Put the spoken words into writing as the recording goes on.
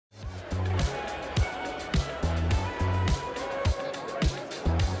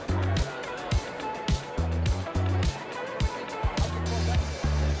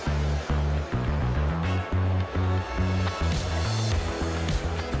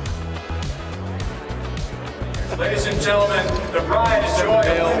Ladies and gentlemen, the pride and joy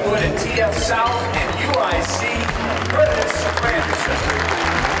of Linwood and TF South and UIC, Curtis Granderson.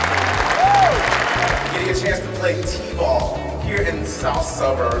 Getting a chance to play T-ball here in the south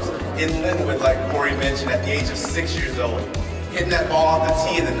suburbs in Linwood, like Corey mentioned, at the age of 6 years old. Hitting that ball off the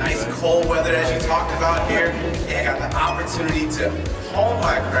tee in the nice cold weather as you talked about here, and I got the opportunity to hone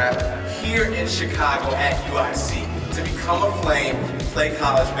my craft here in Chicago at UIC, to become a Flame, play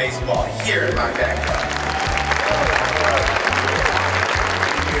college baseball here in my backyard.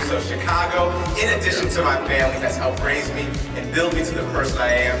 So Chicago, in addition to my family, has helped raise me and build me to the person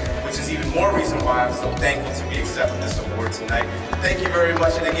I am, which is even more reason why I'm so thankful to be accepting this award tonight. Thank you very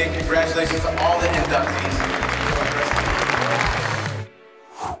much, and again, congratulations to all the inductees.